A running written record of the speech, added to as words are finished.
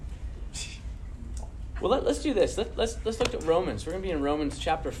Well, let's do this. Let's look at Romans. We're going to be in Romans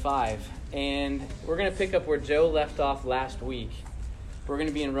chapter 5, and we're going to pick up where Joe left off last week. We're going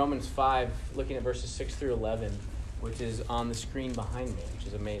to be in Romans 5, looking at verses 6 through 11, which is on the screen behind me, which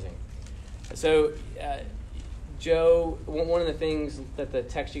is amazing. So, Joe, one of the things that the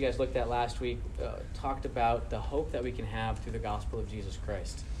text you guys looked at last week talked about the hope that we can have through the gospel of Jesus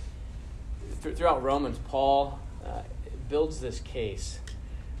Christ. Throughout Romans, Paul builds this case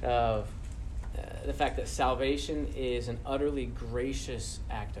of the fact that salvation is an utterly gracious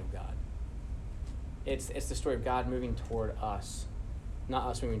act of God. It's the story of God moving toward us, not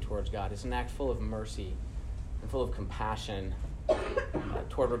us moving towards God. It's an act full of mercy and full of compassion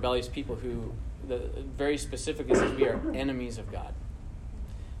toward rebellious people who, very specifically, says we are enemies of God.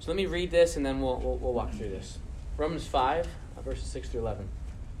 So let me read this, and then we'll walk through this. Romans 5, verses 6 through 11.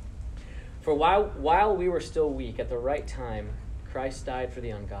 For while we were still weak, at the right time, Christ died for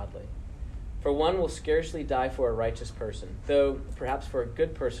the ungodly. For one will scarcely die for a righteous person, though perhaps for a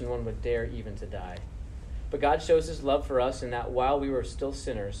good person one would dare even to die. But God shows his love for us in that while we were still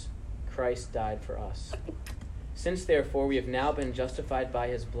sinners, Christ died for us. Since therefore we have now been justified by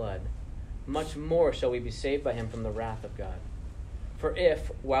his blood, much more shall we be saved by him from the wrath of God. For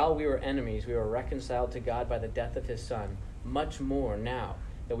if, while we were enemies, we were reconciled to God by the death of his Son, much more now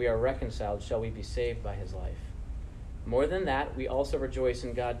that we are reconciled shall we be saved by his life. More than that, we also rejoice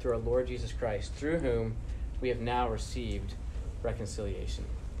in God through our Lord Jesus Christ, through whom we have now received reconciliation.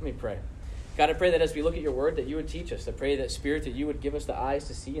 Let me pray. God, I pray that as we look at your word, that you would teach us. I pray that, Spirit, that you would give us the eyes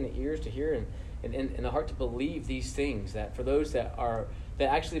to see and the ears to hear and the heart to believe these things, that for those that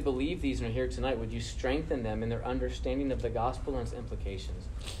actually believe these and are here tonight, would you strengthen them in their understanding of the gospel and its implications?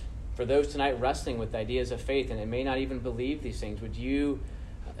 For those tonight wrestling with ideas of faith and may not even believe these things, would you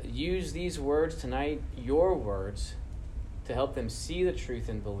use these words tonight, your words, to help them see the truth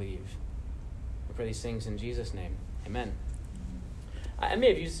and believe? I pray these things in Jesus' name. Amen. I may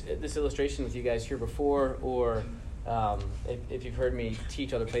have used this illustration with you guys here before, or if you've heard me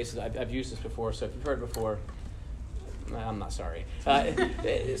teach other places, I've used this before, so if you've heard it before, I'm not sorry.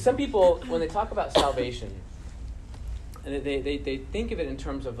 Some people, when they talk about salvation, they think of it in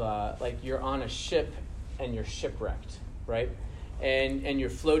terms of like you're on a ship and you're shipwrecked, right? And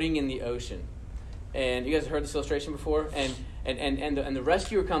you're floating in the ocean. And you guys have heard this illustration before? And the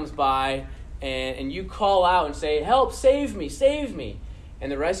rescuer comes by and you call out and say, "Help, save me, save me." And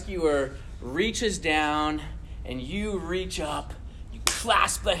the rescuer reaches down and you reach up, you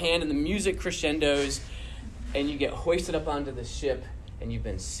clasp the hand and the music crescendos and you get hoisted up onto the ship and you've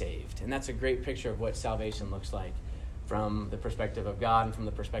been saved. And that's a great picture of what salvation looks like from the perspective of God and from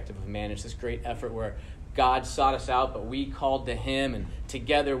the perspective of man. It's this great effort where God sought us out, but we called to him, and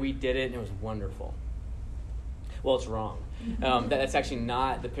together we did it, and it was wonderful. Well, it's wrong. That's actually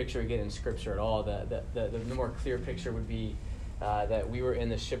not the picture we get in Scripture at all. The more clear picture would be that we were in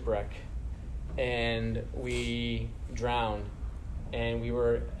the shipwreck, and we drowned, and we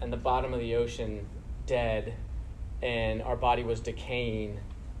were in the bottom of the ocean, dead, and our body was decaying,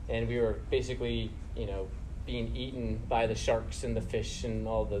 and we were basically, being eaten by the sharks and the fish and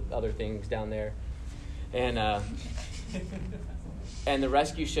all the other things down there. And the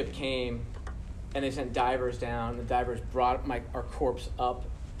rescue ship came, and they sent divers down. The divers brought our corpse up,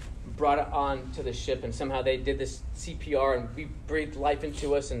 brought it onto the ship, and somehow they did this CPR, and we breathed life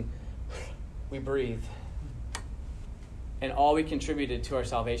into us, and we breathed. And all we contributed to our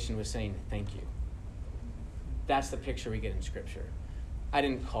salvation was saying, "Thank you." That's the picture we get in Scripture. I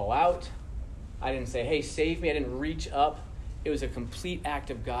didn't call out. I didn't say, "Hey, save me." I didn't reach up. It was a complete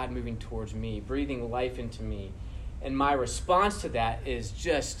act of God moving towards me, breathing life into me. And my response to that is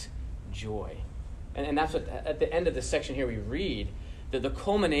just joy. And that's what, at the end of the section here we read, that the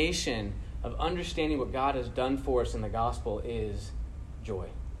culmination of understanding what God has done for us in the gospel is joy,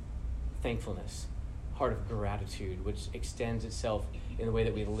 thankfulness, heart of gratitude, which extends itself in the way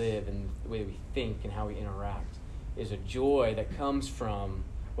that we live and the way that we think and how we interact, is a joy that comes from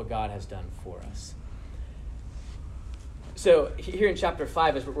what God has done for us. So here in chapter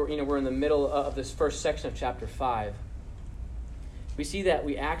 5, as we're in the middle of this first section of chapter 5, we see that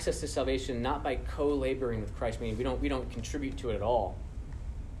we access this salvation not by co-laboring with Christ, meaning we don't contribute to it at all.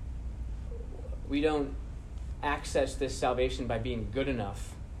 We don't access this salvation by being good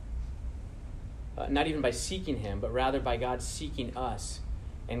enough, not even by seeking him, but rather by God seeking us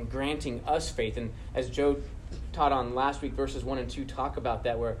and granting us faith. And as Joe taught on last week, verses 1 and 2 talk about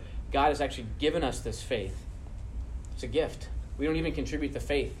that, where God has actually given us this faith. It's a gift. We don't even contribute the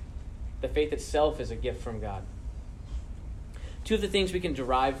faith. The faith itself is a gift from God. Two of the things we can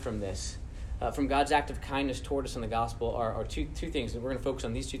derive from this, from God's act of kindness toward us in the gospel, are two things, and we're going to focus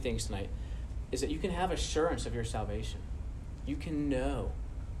on these two things tonight. is that you can have assurance of your salvation. You can know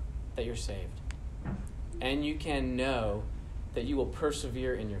that you're saved. And you can know that you will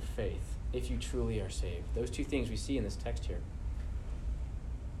persevere in your faith if you truly are saved. Those two things we see in this text here.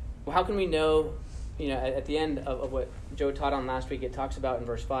 Well, how can we know, at the end of what Joe taught on last week, it talks about in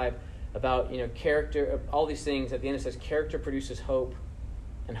verse 5 about, character, all these things. At the end it says, character produces hope,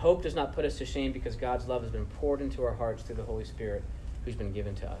 and hope does not put us to shame because God's love has been poured into our hearts through the Holy Spirit who's been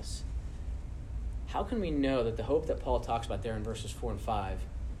given to us. How can we know that the hope that Paul talks about there in verses 4 and 5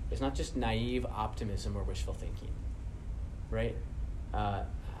 is not just naive optimism or wishful thinking, right?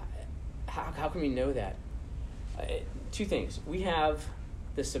 How can we know that? Two things. We have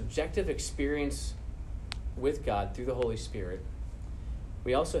the subjective experience with God through the Holy Spirit.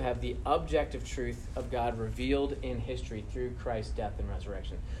 We also have the objective truth of God revealed in history through Christ's death and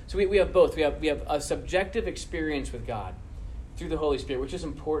resurrection. So we have both. We have a subjective experience with God through the Holy Spirit, which is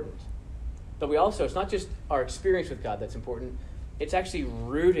important. But we also, it's not just our experience with God that's important. It's actually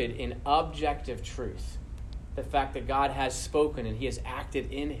rooted in objective truth. The fact that God has spoken and he has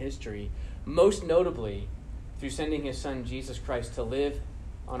acted in history, most notably through sending his son Jesus Christ to live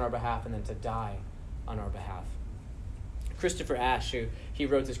on our behalf and then to die on our behalf. Christopher Ash, he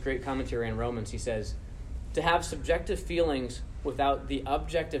wrote this great commentary on Romans, he says, to have subjective feelings without the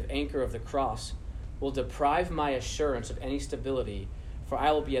objective anchor of the cross will deprive my assurance of any stability, for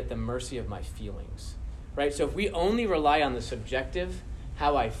I will be at the mercy of my feelings. Right? So if we only rely on the subjective,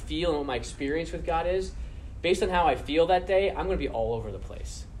 how I feel and what my experience with God is, based on how I feel that day, I'm going to be all over the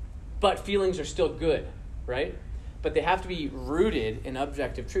place. But feelings are still good, right? But they have to be rooted in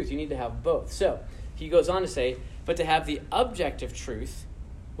objective truth. You need to have both. So he goes on to say, but to have the objective truth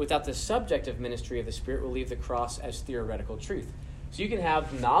without the subjective ministry of the Spirit will leave the cross as theoretical truth. So you can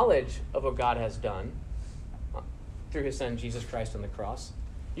have knowledge of what God has done through his son Jesus Christ on the cross.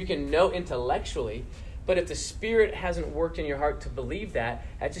 You can know intellectually, but if the Spirit hasn't worked in your heart to believe that,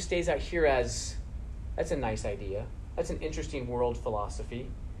 that just stays out here as, that's a nice idea. That's an interesting world philosophy.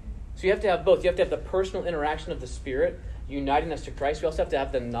 So you have to have both. You have to have the personal interaction of the Spirit uniting us to Christ. We also have to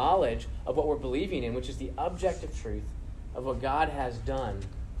have the knowledge of what we're believing in, which is the objective truth of what God has done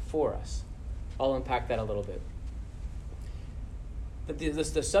for us. I'll unpack that a little bit. But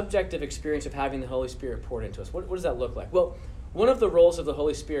the subjective experience of having the Holy Spirit poured into us, what does that look like? Well, one of the roles of the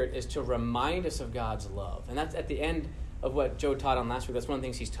Holy Spirit is to remind us of God's love. And that's at the end of what Joe taught on last week. That's one of the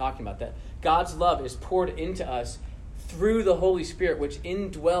things he's talking about, that God's love is poured into us through the Holy Spirit, which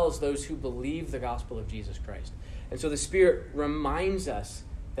indwells those who believe the gospel of Jesus Christ. And so the Spirit reminds us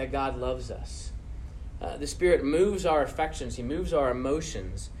that God loves us. The Spirit moves our affections. He moves our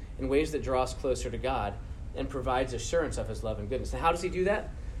emotions in ways that draw us closer to God and provides assurance of his love and goodness. Now, how does he do that?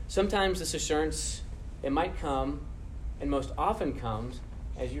 Sometimes this assurance, it might come, and most often comes,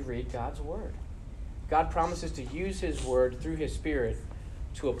 as you read God's word. God promises to use his word through his Spirit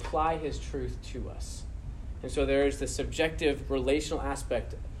to apply his truth to us. And so there is the subjective relational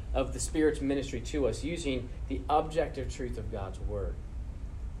aspect of the Spirit's ministry to us using the objective truth of God's word.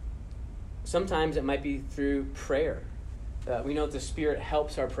 Sometimes it might be through prayer. We know that the Spirit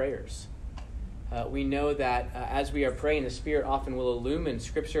helps our prayers. We know that as we are praying, the Spirit often will illumine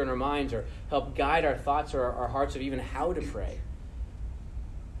Scripture in our minds or help guide our thoughts or our hearts of even how to pray.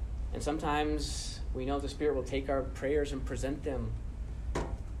 And sometimes we know the Spirit will take our prayers and present them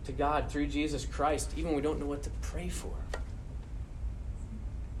to God through Jesus Christ, even when we don't know what to pray for.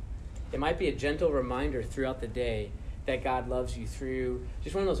 It might be a gentle reminder throughout the day that God loves you through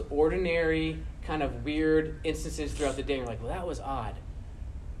just one of those ordinary, kind of weird instances throughout the day. And you're like, well, that was odd.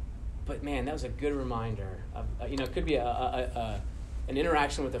 But man, that was a good reminder. It could be an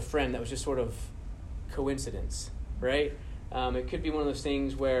interaction with a friend that was just sort of coincidence, right? It could be one of those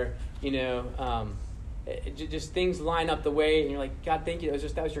things where, just things line up the way, and you're like, God, thank you.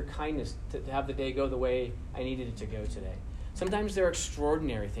 That was your kindness to have the day go the way I needed it to go today. Sometimes there are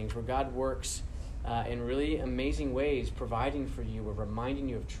extraordinary things where God works in really amazing ways, providing for you or reminding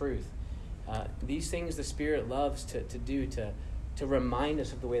you of truth. These things the Spirit loves to do to remind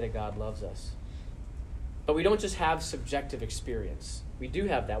us of the way that God loves us. But we don't just have subjective experience. We do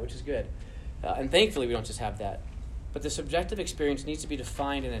have that, which is good. And thankfully we don't just have that. But the subjective experience needs to be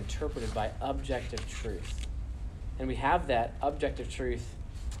defined and interpreted by objective truth. And we have that objective truth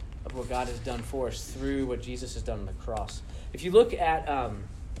of what God has done for us through what Jesus has done on the cross. If you look at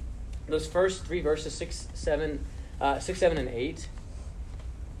those first three verses, 6, 7, and 8,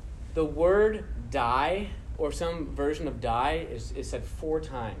 the word die, or some version of die, is said 4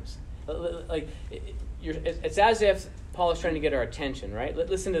 times. It's as if Paul is trying to get our attention, right?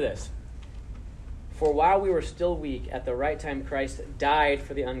 Listen to this. For while we were still weak, at the right time Christ died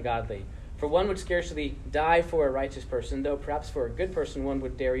for the ungodly. For one would scarcely die for a righteous person, though perhaps for a good person one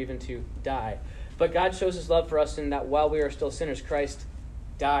would dare even to die. But God shows his love for us in that while we are still sinners, Christ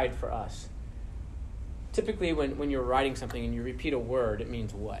died for us. Typically, when you're writing something and you repeat a word, it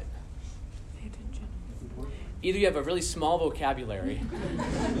means what? Pay attention. Either you have a really small vocabulary,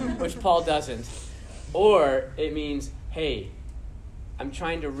 which Paul doesn't, or it means, hey, I'm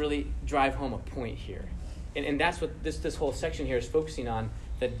trying to really drive home a point here. And that's what this whole section here is focusing on,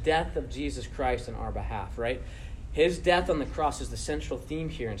 the death of Jesus Christ on our behalf, right? His death on the cross is the central theme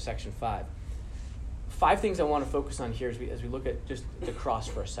here in section 5. 5 things I want to focus on here as we look at just the cross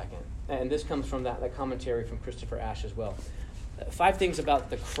for a second. And this comes from that commentary from Christopher Ash as well. 5 things about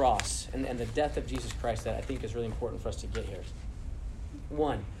the cross and the death of Jesus Christ that I think is really important for us to get here.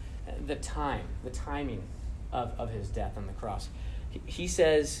 1, the timing of his death on the cross. He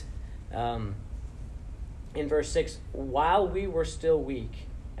says in verse 6, while we were still weak,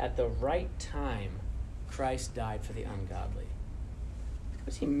 at the right time, Christ died for the ungodly. What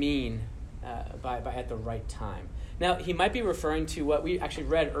does he mean by at the right time? Now, he might be referring to what we actually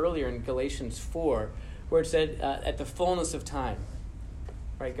read earlier in Galatians 4, where it said, at the fullness of time,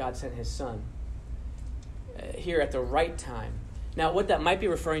 right, God sent his son. Here, at the right time. Now, what that might be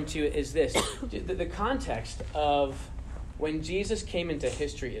referring to is this. The context of when Jesus came into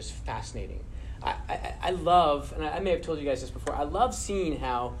history is fascinating. I love, and I may have told you guys this before, I love seeing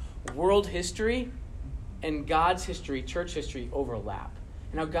how world history and God's history, church history, overlap.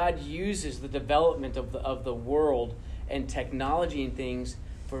 And how God uses the development of the world and technology and things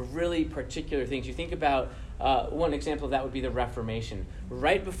for really particular things. You think about one example of that would be the Reformation.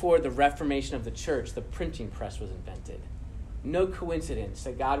 Right before the Reformation of the church, the printing press was invented. No coincidence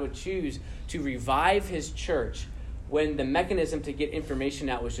that God would choose to revive his church when the mechanism to get information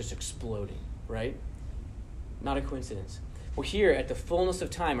out was just exploding, right? Not a coincidence. Well, here, at the fullness of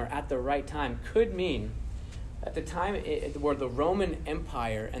time, or at the right time, could mean at the time where the Roman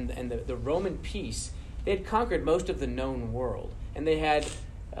Empire and the Roman peace, they had conquered most of the known world. And they had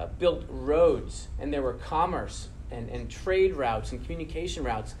built roads, and there were commerce and trade routes and communication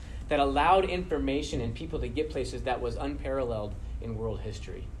routes that allowed information and people to get places that was unparalleled in world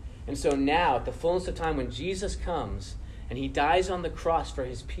history. And so now, at the fullness of time, when Jesus comes and he dies on the cross for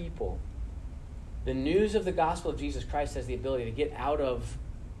his people, the news of the gospel of Jesus Christ has the ability to get out of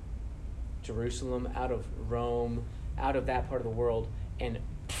Jerusalem, out of Rome, out of that part of the world, and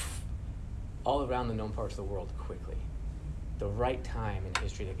all around the known parts of the world quickly. The right time in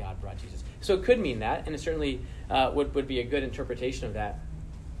history that God brought Jesus. So it could mean that, and it certainly would be a good interpretation of that.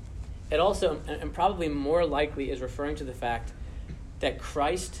 It also, and probably more likely, is referring to the fact that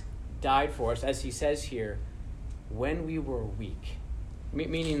Christ died for us, as he says here, when we were weak.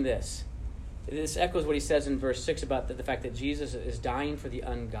 Meaning this. This echoes what he says in verse 6 about the fact that Jesus is dying for the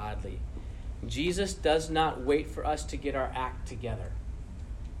ungodly. Jesus does not wait for us to get our act together.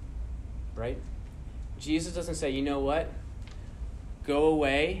 Right? Jesus doesn't say, you know what? Go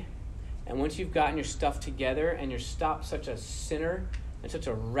away, and once you've gotten your stuff together and you're stopped such a sinner and such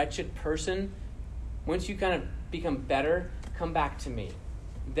a wretched person, once you kind of become better, come back to me.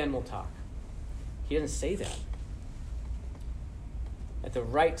 Then we'll talk. He doesn't say that. At the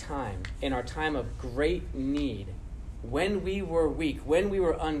right time, in our time of great need, when we were weak, when we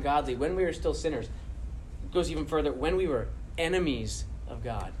were ungodly, when we were still sinners, it goes even further, when we were enemies of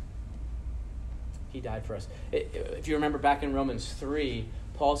God, he died for us. If you remember back in Romans 3,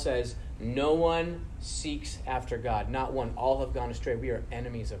 Paul says, no one seeks after God, not one. All have gone astray. We are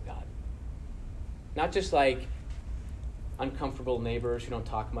enemies of God. Not just like uncomfortable neighbors who don't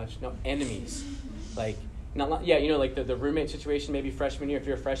talk much. No, enemies. Like, not like the roommate situation, maybe freshman year. If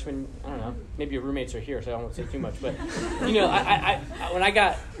you're a freshman, I don't know, maybe your roommates are here, so I won't say too much. But,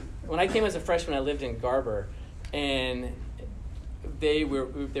 when I came as a freshman, I lived in Garber, and they were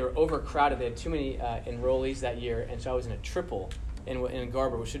overcrowded. They had too many enrollees that year, and so I was in a triple in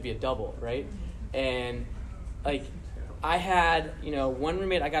Garber, which should be a double, right? And like I had, one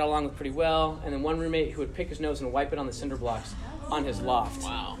roommate I got along with pretty well, and then one roommate who would pick his nose and wipe it on the cinder blocks on his loft.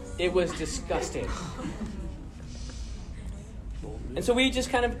 Wow. It was disgusting. And so we just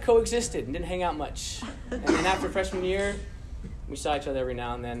kind of coexisted and didn't hang out much. And then after freshman year, we saw each other every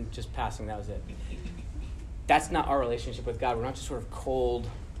now and then, just passing, that was it. That's not our relationship with God. We're not just sort of cold,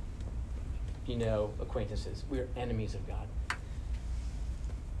 acquaintances. We are enemies of God.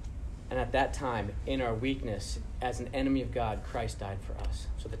 And at that time, in our weakness, as an enemy of God, Christ died for us.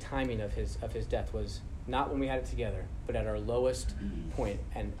 So the timing of his death was not when we had it together, but at our lowest point.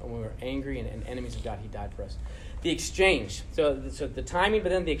 And when we were angry and enemies of God, he died for us. The exchange. So the timing, but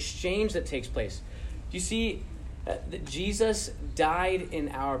then the exchange that takes place. Do you see That Jesus died in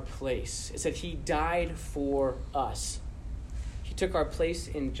our place. It said he died for us. He took our place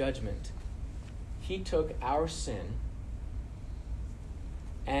in judgment. He took our sin,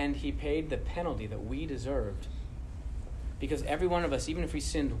 and he paid the penalty that we deserved. Because every one of us, even if we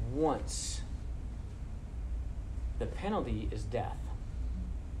sinned once, the penalty is death.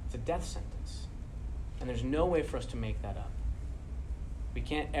 It's a death sentence. And there's no way for us to make that up. We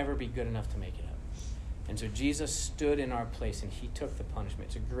can't ever be good enough to make it up. And so Jesus stood in our place, and he took the punishment.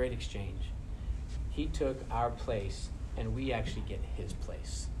 It's a great exchange. He took our place, and we actually get his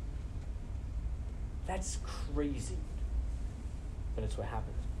place. That's crazy. But it's what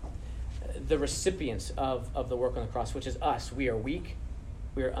happened. The recipients of the work on the cross, which is us. We are weak.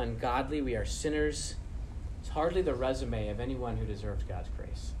 We are ungodly. We are sinners. It's hardly the resume of anyone who deserves God's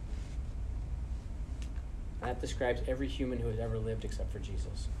grace. And that describes every human who has ever lived except for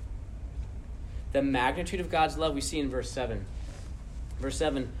Jesus. The magnitude of God's love we see in verse 7. Verse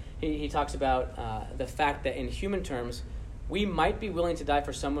 7, he talks about the fact that in human terms, we might be willing to die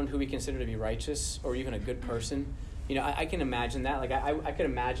for someone who we consider to be righteous or even a good person. You know, I can imagine that. Like, I could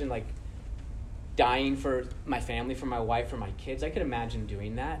imagine, like, dying for my family, for my wife, for my kids. I could imagine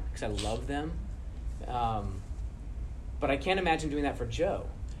doing that because I love them. But I can't imagine doing that for Joe,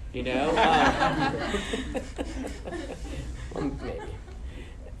 you know? Well, maybe.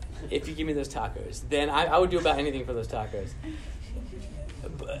 If you give me those tacos, then I would do about anything for those tacos.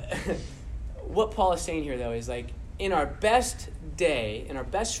 But what Paul is saying here, though, is like, in our best day, in our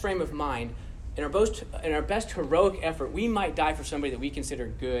best frame of mind, in our best heroic effort, we might die for somebody that we consider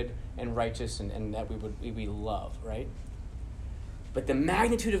good and righteous and that we love, right? But the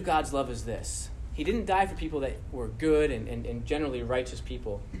magnitude of God's love is this. He didn't die for people that were good and generally righteous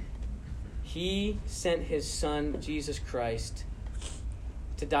people. He sent his son, Jesus Christ,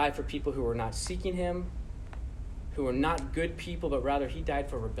 to die for people who were not seeking him, who were not good people, but rather he died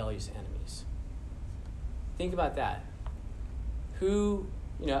for rebellious enemies. Think about that. Who,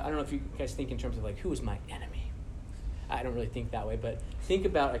 I don't know if you guys think in terms of like, who is my enemy? I don't really think that way, but think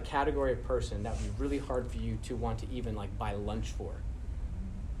about a category of person that would be really hard for you to want to even like buy lunch for,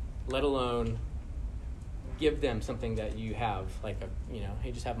 let alone give them something that you have, like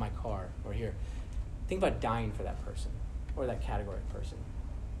hey, just have my car, or here. Think about dying for that person or that category of person.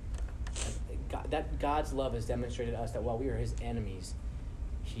 That God's love has demonstrated to us that while we were his enemies,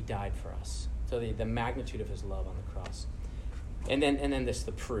 he died for us. So the magnitude of his love on the cross. And then this,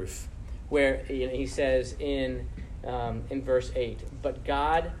 the proof, where he says in verse 8, but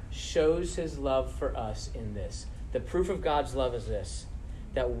God shows his love for us in this. The proof of God's love is this,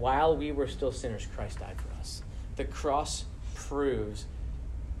 that while we were still sinners, Christ died for us. The cross proves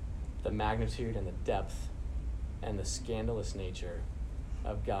the magnitude and the depth and the scandalous nature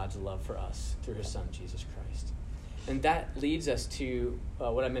of God's love for us through his son, Jesus Christ. And that leads us to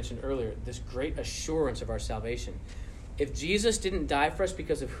what I mentioned earlier, this great assurance of our salvation. If Jesus didn't die for us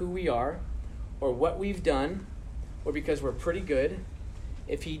because of who we are or what we've done or because we're pretty good,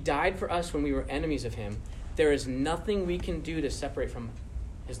 if he died for us when we were enemies of him, there is nothing we can do to separate from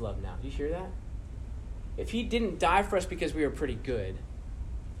his love now. Do you hear that? If he didn't die for us because we were pretty good,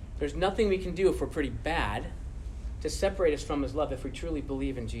 there's nothing we can do if we're pretty bad to separate us from his love if we truly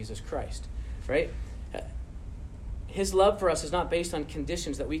believe in Jesus Christ, right? His love for us is not based on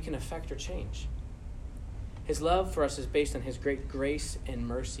conditions that we can affect or change. His love for us is based on his great grace and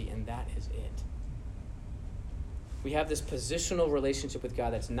mercy, and that is it. We have this positional relationship with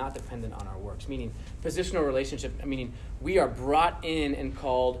God that's not dependent on our works, meaning positional relationship, meaning we are brought in and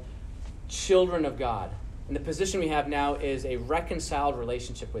called children of God. And the position we have now is a reconciled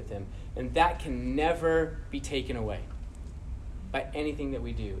relationship with him, and that can never be taken away by anything that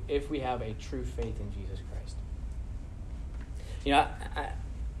we do if we have a true faith in Jesus Christ.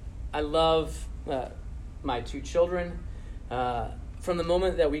 I love my two children. From the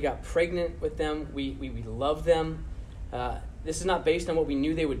moment that we got pregnant with them, we love them. This is not based on what we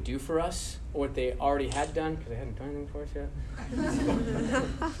knew they would do for us or what they already had done, because they hadn't done anything for us yet.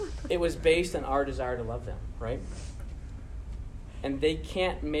 It was based on our desire to love them, right? And they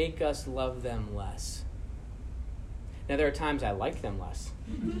can't make us love them less. Now, there are times I like them less.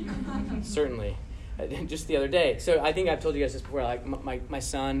 Certainly. Just the other day. So I think I've told you guys this before. Like my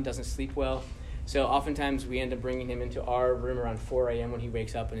son doesn't sleep well. So oftentimes we end up bringing him into our room around 4 a.m. when he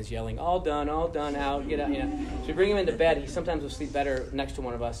wakes up and is yelling, all done, out, get out, So we bring him into bed. He sometimes will sleep better next to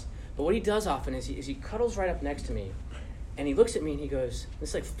one of us. But what he does often is he cuddles right up next to me. And he looks at me and he goes,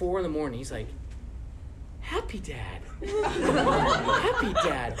 it's like 4 a.m. He's like, happy dad. Happy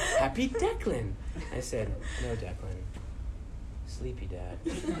dad. Happy Declan. I said, no, Declan. Sleepy dad.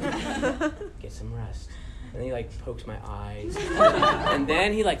 Get some rest. And then he like pokes my eyes. And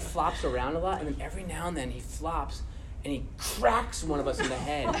then he like flops around a lot. And then every now and then he flops and he cracks one of us in the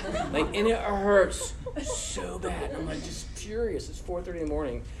head. Like, and it hurts so bad. And I'm like just furious. It's 4:30 in the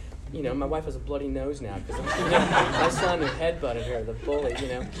morning. You know, my wife has a bloody nose now because my son who headbutted her, the bully, you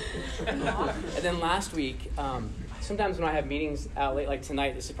know. And then last week, sometimes when I have meetings out late, like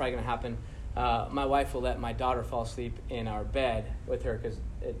tonight, this is probably going to happen, my wife will let my daughter fall asleep in our bed with her because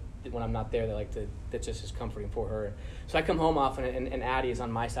when I'm not there, that's just as comforting for her. So I come home often, and Addie is on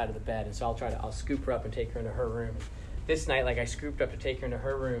my side of the bed, and so I'll scoop her up and take her into her room. This night, like I scooped up to take her into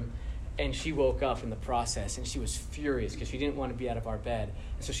her room, and she woke up in the process, and she was furious because she didn't want to be out of our bed.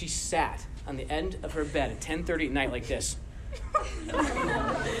 And so she sat on the end of her bed at 10:30 at night like this.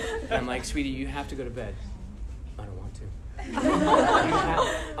 And I'm like, sweetie, you have to go to bed. I don't want to.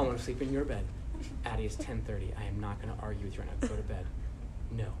 I want to sleep in your bed. Addie, it's 10:30. I am not going to argue with you right now. Go to bed.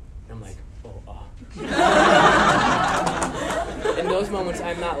 No. And I'm like, In those moments,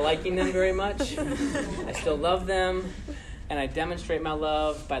 I'm not liking them very much. I still love them. And I demonstrate my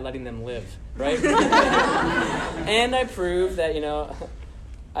love by letting them live, right? And I prove that, you know,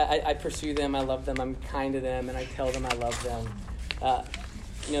 I pursue them, I love them, I'm kind to them, and I tell them I love them.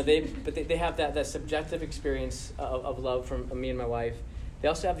 You know, they have that subjective experience of love from me and my wife. They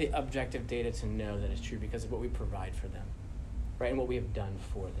also have the objective data to know that it's true because of what we provide for them, right? And what we have done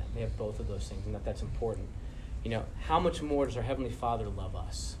for them. They have both of those things, and that's important. You know, how much more does our Heavenly Father love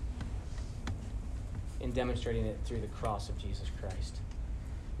us? In demonstrating it through the cross of Jesus Christ.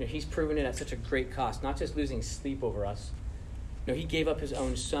 You know, he's proven it at such a great cost, not just losing sleep over us. No, he gave up his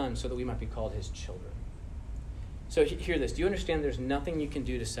own son so that we might be called his children. So hear this. Do you understand there's nothing you can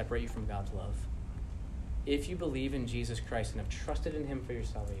do to separate you from God's love? If you believe in Jesus Christ and have trusted in him for your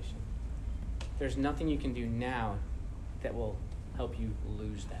salvation, there's nothing you can do now that will help you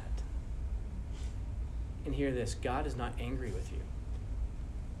lose that. And hear this. God is not angry with you.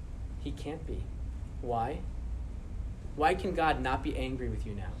 He can't be. Why? Why can God not be angry with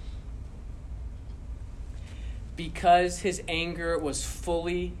you now? Because his anger was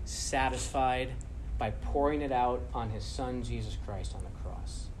fully satisfied by pouring it out on his son, Jesus Christ, on the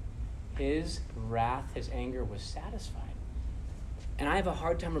cross. His wrath, his anger was satisfied. And I have a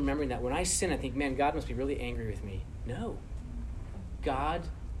hard time remembering that. When I sin, I think, man, God must be really angry with me. No. God's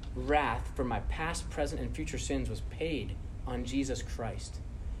wrath for my past, present, and future sins was paid on Jesus Christ.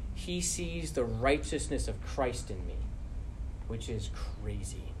 He sees the righteousness of Christ in me, which is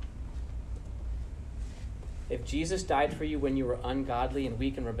crazy. If Jesus died for you when you were ungodly and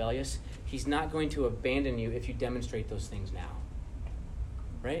weak and rebellious, he's not going to abandon you if you demonstrate those things now.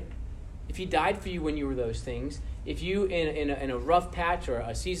 Right? If he died for you when you were those things, if you in a rough patch or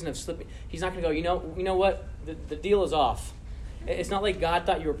a season of slipping, he's not going to go, you know what? The deal is off. It's not like God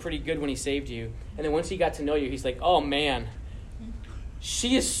thought you were pretty good when he saved you, and then once he got to know you, he's like, oh man,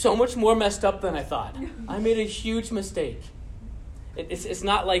 she is so much more messed up than I thought. I made a huge mistake. It's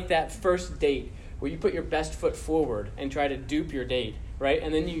not like that first date where you put your best foot forward and try to dupe your date, right?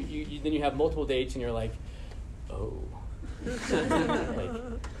 And then you have multiple dates and you're like, oh, like,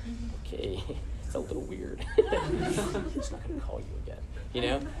 okay, it's a little weird. It's not going to call you again, you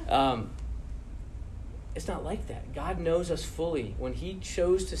know? It's not like that. God knows us fully. When he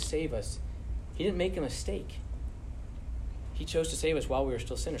chose to save us, he didn't make a mistake. He chose to save us while we were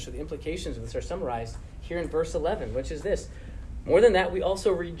still sinners. So the implications of this are summarized here in verse 11, which is this. More than that, we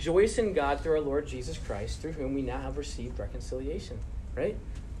also rejoice in God through our Lord Jesus Christ, through whom we now have received reconciliation. Right?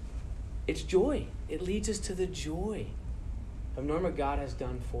 It's joy. It leads us to the joy of knowing what God has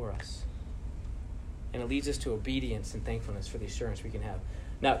done for us. And it leads us to obedience and thankfulness for the assurance we can have.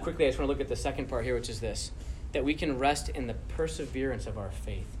 Now, quickly, I just want to look at the second part here, which is this. That we can rest in the perseverance of our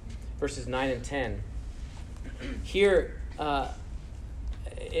faith. Verses 9 and 10. Here,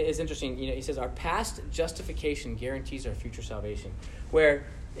 it is interesting. You know, he says, our past justification guarantees our future salvation. Where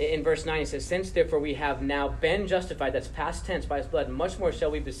in verse 9 he says, since therefore we have now been justified, that's past tense, by his blood, much more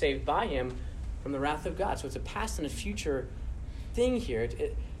shall we be saved by him from the wrath of God. So it's a past and a future thing here.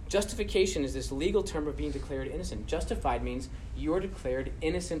 Justification is this legal term of being declared innocent. Justified means you're declared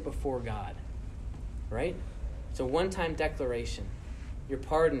innocent before God. Right? It's a one-time declaration. You're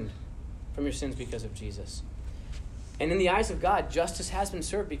pardoned from your sins because of Jesus. And in the eyes of God, justice has been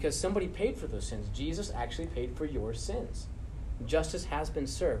served because somebody paid for those sins. Jesus actually paid for your sins. Justice has been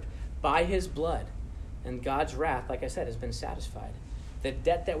served by his blood. And God's wrath, like I said, has been satisfied. The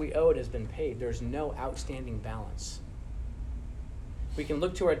debt that we owed has been paid. There's no outstanding balance. We can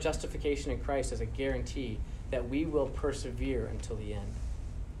look to our justification in Christ as a guarantee that we will persevere until the end.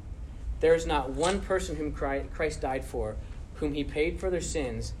 There is not one person whom Christ died for, whom he paid for their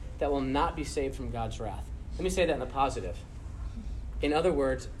sins, that will not be saved from God's wrath. Let me say that in the positive. In other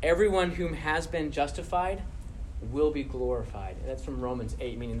words, everyone whom has been justified will be glorified. And that's from Romans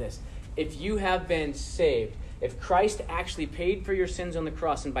 8, meaning this. If you have been saved, if Christ actually paid for your sins on the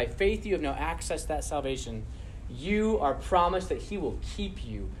cross, and by faith you have now accessed that salvation, you are promised that he will keep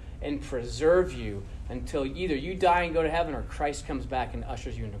you and preserve you until either you die and go to heaven or Christ comes back and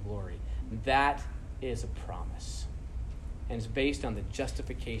ushers you into glory. That is a promise. And it's based on the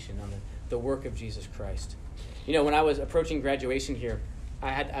justification, on the work of Jesus Christ. You know, when I was approaching graduation here,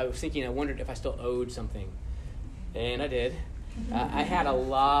 I was thinking, I wondered if I still owed something. And I did. I had a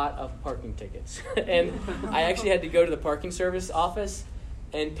lot of parking tickets. And I actually had to go to the parking service office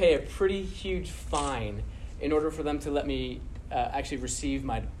and pay a pretty huge fine in order for them to let me actually receive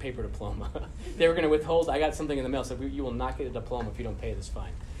my paper diploma. They were going to withhold. I got something in the mail, so you will not get a diploma if you don't pay this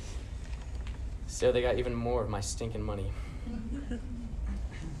fine. So they got even more of my stinking money.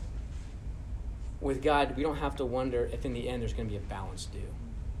 With God, we don't have to wonder if in the end there's going to be a balance due.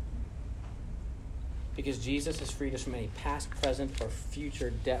 Because Jesus has freed us from any past, present, or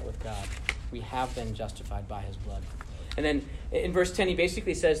future debt with God. We have been justified by his blood. And then in verse 10, he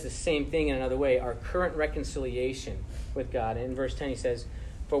basically says the same thing in another way, our current reconciliation with God. And in verse 10, he says,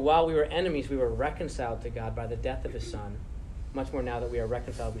 for while we were enemies, we were reconciled to God by the death of his Son. Much more now that we are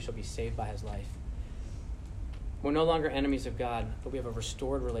reconciled, we shall be saved by his life. We're no longer enemies of God, but we have a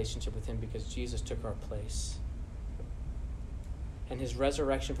restored relationship with him because Jesus took our place. And his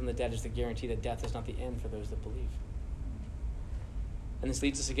resurrection from the dead is the guarantee that death is not the end for those that believe. And this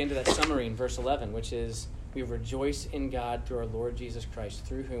leads us again to that summary in verse 11, which is, we rejoice in God through our Lord Jesus Christ,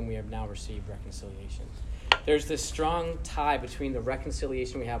 through whom we have now received reconciliation. There's this strong tie between the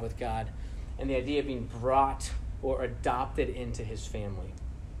reconciliation we have with God and the idea of being brought or adopted into his family.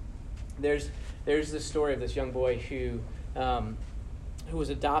 There's this story of this young boy who was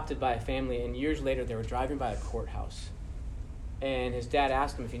adopted by a family, and years later they were driving by a courthouse. And his dad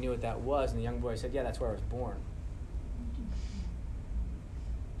asked him if he knew what that was, and the young boy said, yeah, that's where I was born.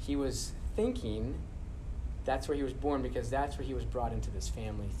 He was thinking that's where he was born because that's where he was brought into this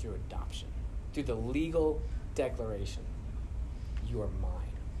family through adoption, through the legal declaration. You are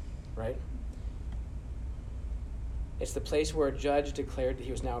mine, right? It's the place where a judge declared that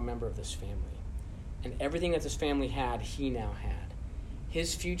he was now a member of this family. And everything that this family had, he now had.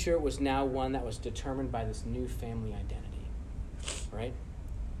 His future was now one that was determined by this new family identity, right?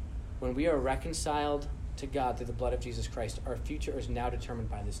 When we are reconciled to God through the blood of Jesus Christ, our future is now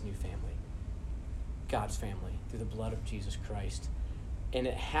determined by this new family. God's family, through the blood of Jesus Christ. And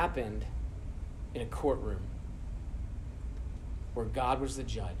it happened in a courtroom where God was the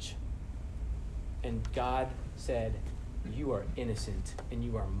judge. And God said, you are innocent and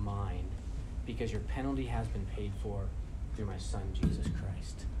you are mine because your penalty has been paid for through my Son, Jesus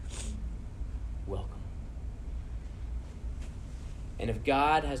Christ. Welcome. And if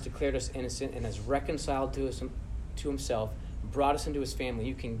God has declared us innocent and has reconciled to us to himself, brought us into his family,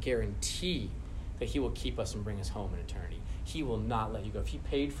 you can guarantee that he will keep us and bring us home in eternity. He will not let you go. If he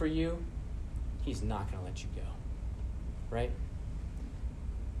paid for you, he's not going to let you go. Right?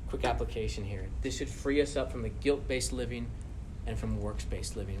 Quick application here. This should free us up from the guilt-based living and from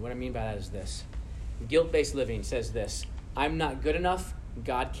works-based living. What I mean by that is this. Guilt-based living says this: I'm not good enough,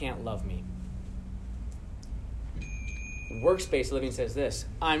 God can't love me. Works-based living says this: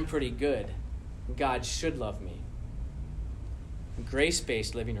 I'm pretty good, God should love me.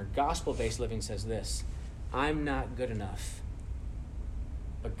 Grace-based living or gospel-based living says this: I'm not good enough,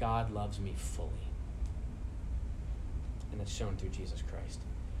 but God loves me fully. And that's shown through Jesus Christ.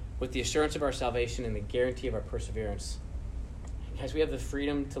 With the assurance of our salvation and the guarantee of our perseverance, guys, we have the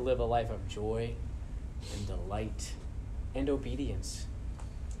freedom to live a life of joy and delight and obedience.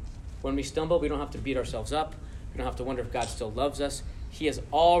 When we stumble, we don't have to beat ourselves up. We don't have to wonder if God still loves us. He has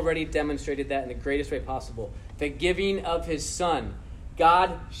already demonstrated that in the greatest way possible. The giving of his Son.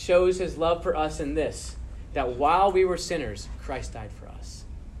 God shows his love for us in this, that while we were sinners, Christ died for us.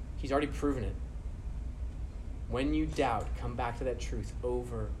 He's already proven it. When you doubt, come back to that truth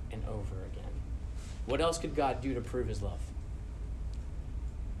over and over again. What else could God do to prove his love?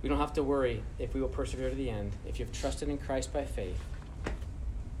 We don't have to worry if we will persevere to the end. If you have trusted in Christ by faith,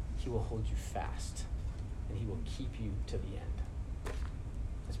 he will hold you fast and he will keep you to the end.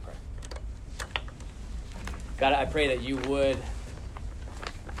 Let's pray. God, I pray that you would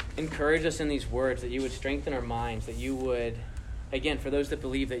encourage us in these words, that you would strengthen our minds, that you would, again, for those that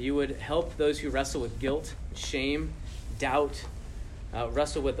believe, that you would help those who wrestle with guilt, shame, doubt,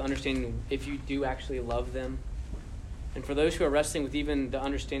 wrestle with understanding if you do actually love them. And for those who are wrestling with even the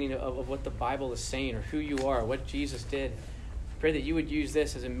understanding of what the Bible is saying or who you are, what Jesus did, Pray that you would use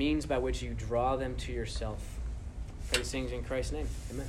this as a means by which you draw them to yourself. Pray these things in Christ's name. Amen.